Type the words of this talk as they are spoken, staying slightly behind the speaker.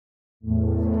So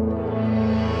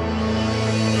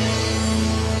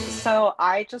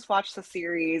I just watched the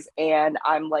series and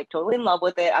I'm like totally in love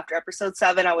with it. After episode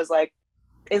 7, I was like,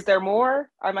 is there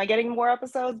more? Am I getting more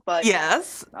episodes? But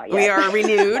Yes, not we yet. are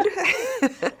renewed.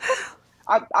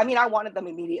 I mean, I wanted them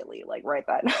immediately, like right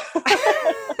then.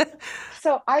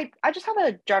 So I just have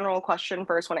a general question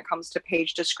first when it comes to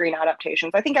page to screen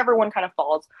adaptations. I think everyone kind of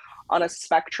falls on a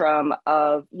spectrum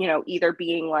of, either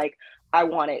being like, I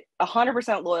want it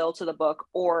 100% loyal to the book,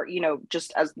 or,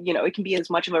 just as, it can be as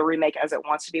much of a remake as it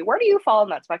wants to be. Where do you fall in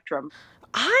that spectrum?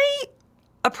 I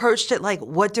approached it like,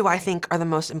 what do I think are the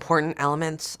most important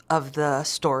elements of the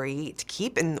story to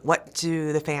keep, and what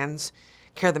do the fans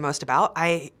care the most about?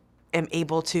 I am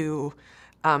able to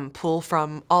pull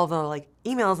from all the like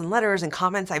emails and letters and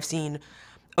comments I've seen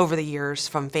over the years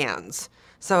from fans.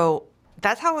 So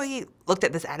that's how I looked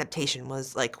at this adaptation,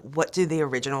 was like, what do the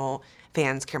original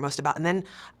fans care most about? And then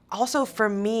also for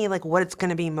me, like what it's going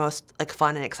to be most like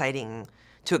fun and exciting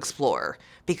to explore,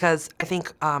 because I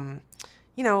think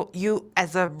you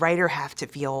as a writer have to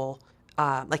feel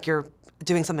like you're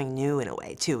doing something new in a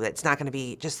way too. It's not going to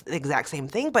be just the exact same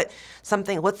thing, but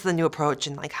something. What's the new approach,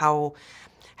 and like how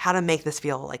to make this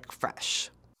feel like fresh?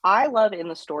 I love in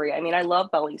the story. I mean, I love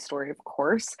Belly's story, of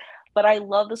course, but I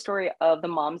love the story of the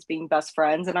moms being best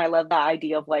friends, and I love the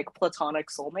idea of like platonic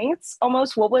soulmates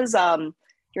almost. What was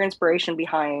your inspiration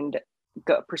behind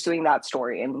pursuing that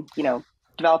story and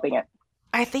developing it?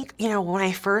 I think, when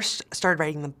I first started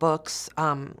writing the books,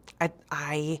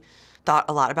 I thought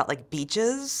a lot about like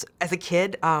beaches as a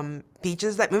kid.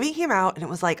 Beaches, that movie came out and it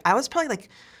was like, I was probably like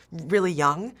really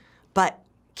young, but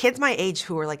kids my age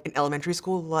who were like in elementary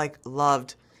school like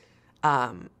loved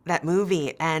that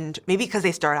movie. And maybe because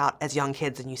they start out as young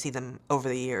kids and you see them over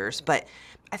the years. But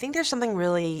I think there's something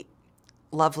really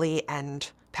lovely and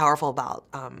powerful about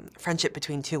friendship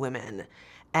between two women.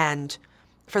 And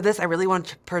for this, I really wanted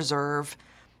to preserve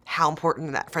how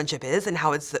important that friendship is and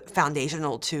how it's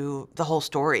foundational to the whole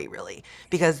story, really.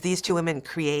 Because these two women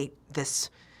create this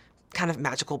kind of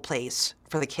magical place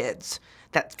for the kids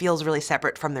that feels really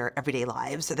separate from their everyday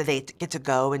lives, so that they get to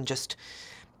go and just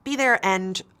be there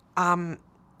and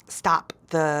stop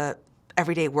the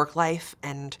everyday work life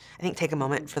and I think take a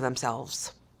moment for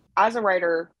themselves. As a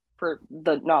writer for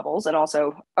the novels and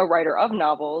also a writer of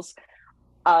novels,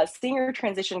 seeing your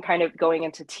transition kind of going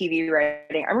into TV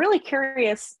writing, I'm really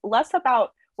curious less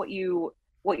about what you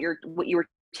were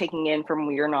taking in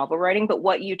from your novel writing, but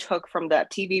what you took from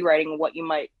that TV writing,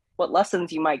 what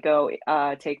lessons you might go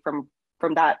take from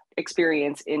that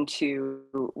experience into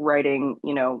writing,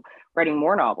 writing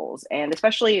more novels, and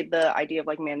especially the idea of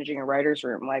like managing a writer's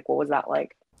room. Like, what was that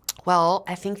like? Well,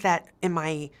 I think that in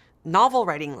my novel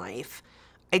writing life,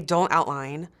 I don't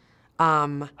outline,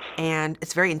 and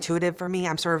it's very intuitive for me.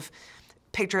 I'm sort of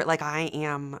picture it like I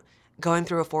am going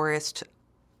through a forest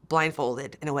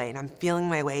blindfolded in a way, and I'm feeling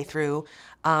my way through,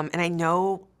 and I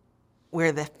know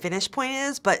where the finish point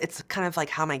is, but it's kind of like,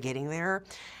 how am I getting there?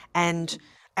 And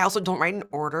I also don't write in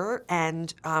order,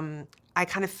 and I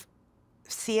kind of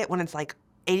see it when it's like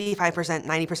 85%,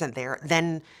 90% there,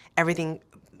 then everything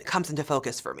comes into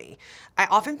focus for me. I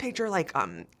often picture like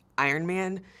Iron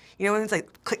Man, when it's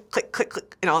like click, click, click,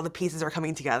 click, and all the pieces are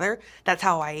coming together. That's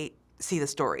how I see the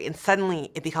story, and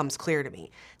suddenly it becomes clear to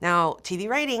me. Now, TV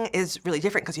writing is really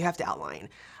different because you have to outline,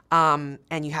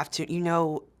 and you have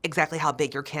to, exactly how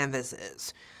big your canvas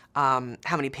is, how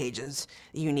many pages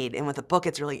you need. And with a book,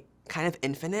 it's really kind of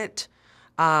infinite.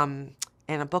 In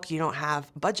a book, you don't have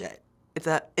budget. It's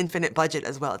an infinite budget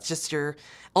as well. It's just you're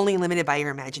only limited by your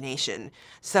imagination.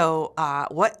 So,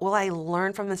 what will I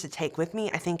learn from this to take with me?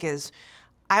 I think is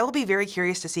I will be very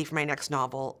curious to see for my next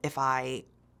novel if I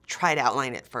try to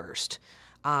outline it first,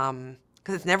 because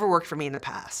it's never worked for me in the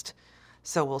past.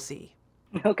 So we'll see.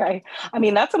 Okay. I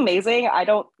mean, that's amazing. I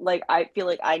don't like, I feel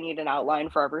like I need an outline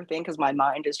for everything because my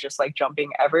mind is just like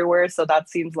jumping everywhere. So that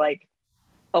seems like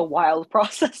a wild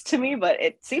process to me, but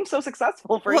it seems so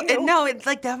successful for Well, you. no, it's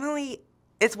like definitely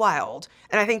it's wild,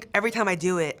 and I think every time I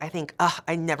do it, I think, ugh,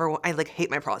 I like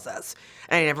hate my process,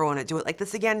 and I never want to do it like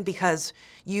this again, because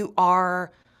you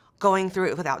are going through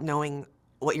it without knowing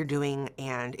what you're doing,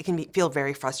 and it can feel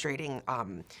very frustrating.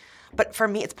 But for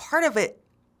me, it's part of it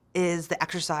is the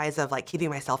exercise of like keeping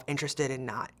myself interested and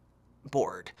not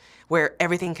bored, where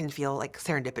everything can feel like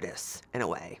serendipitous in a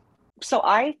way. So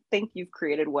I think you've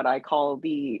created what I call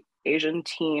the Asian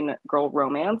teen girl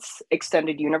romance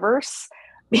extended universe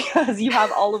because you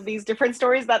have all of these different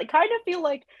stories that kind of feel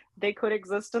like they could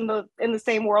exist in the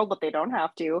same world, but they don't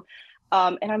have to.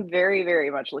 And I'm very,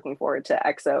 very much looking forward to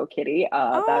EXO Kitty.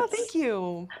 Oh, thank That's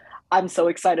you. I'm so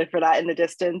excited for that in the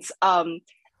distance. And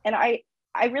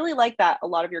I really like that a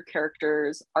lot of your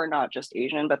characters are not just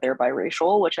Asian, but they're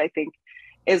biracial, which I think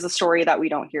is a story that we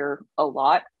don't hear a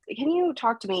lot. Can you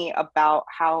talk to me about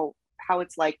how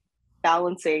it's like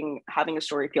balancing having a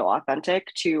story feel authentic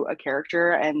to a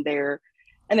character and their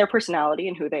personality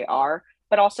and who they are,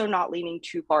 but also not leaning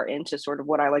too far into sort of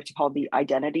what I like to call the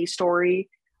identity story.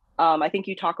 I think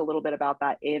you talk a little bit about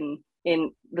that in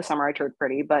The Summer I Turned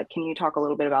Pretty, but can you talk a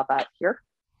little bit about that here?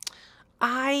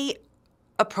 I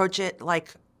approach it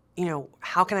like,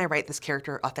 how can I write this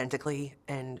character authentically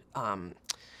and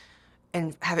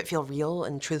have it feel real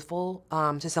and truthful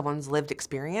to someone's lived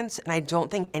experience. And I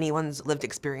don't think anyone's lived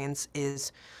experience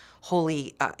is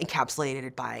wholly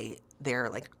encapsulated by their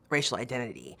like racial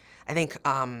identity. I think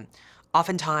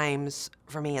oftentimes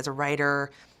for me as a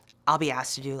writer, I'll be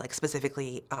asked to do like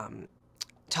specifically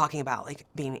talking about like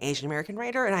being an Asian American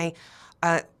writer, and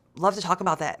I love to talk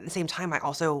about that. At the same time, I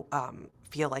also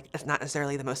feel like that's not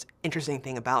necessarily the most interesting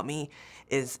thing about me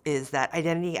is that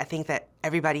identity. I think that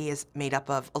everybody is made up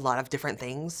of a lot of different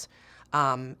things,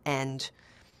 and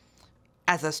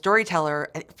as a storyteller,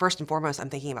 first and foremost, I'm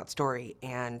thinking about story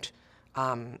and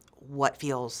what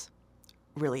feels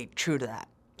really true to that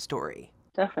story.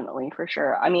 Definitely, for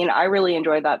sure. I mean, I really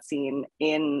enjoyed that scene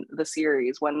in the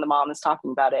series when the mom is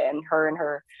talking about it and her,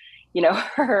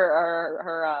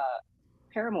 her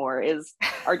paramour is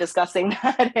are discussing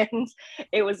that, and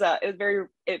it was very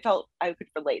it felt I could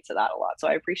relate to that a lot, so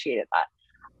I appreciated that.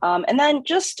 And then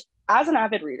just as an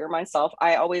avid reader myself,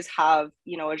 I always have,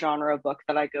 a genre of book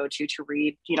that I go to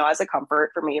read, as a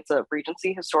comfort. For me, it's a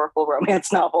Regency historical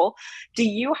romance novel. Do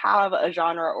you have a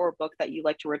genre or a book that you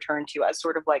like to return to as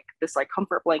sort of like this like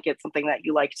comfort blanket, something that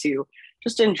you like to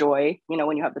just enjoy,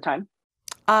 when you have the time?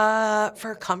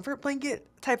 For a comfort blanket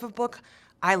type of book,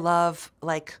 I love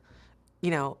like,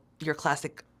 your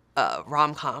classic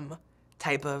rom-com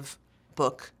type of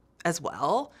book as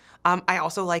well. I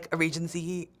also like a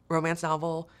Regency romance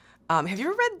novel. Have you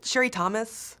ever read Sherry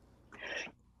Thomas?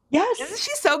 Isn't Yes.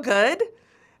 she so good?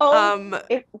 Oh, Um,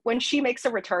 if when she makes a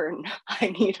return, I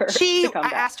need her to I come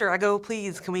back. asked her, I go,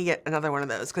 please, can we get another one of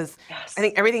those? Because I Yes.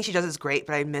 think everything she does is great,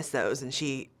 but I miss those, and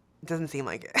she doesn't seem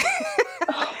like it.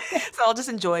 Oh, yes. So I'll just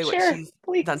enjoy what Share, she's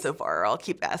done please. so far, or I'll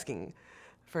keep asking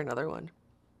for another one.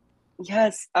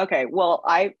 Yes. Okay. Well,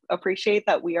 I appreciate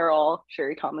that we are all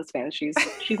Sherry Thomas fans. She's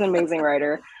an amazing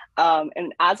writer.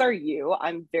 And as are you.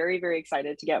 I'm very, very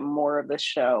excited to get more of this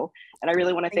show. And I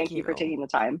really want to Thank thank you for you. taking the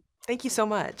time. Thank you so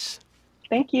much.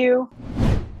 Thank you.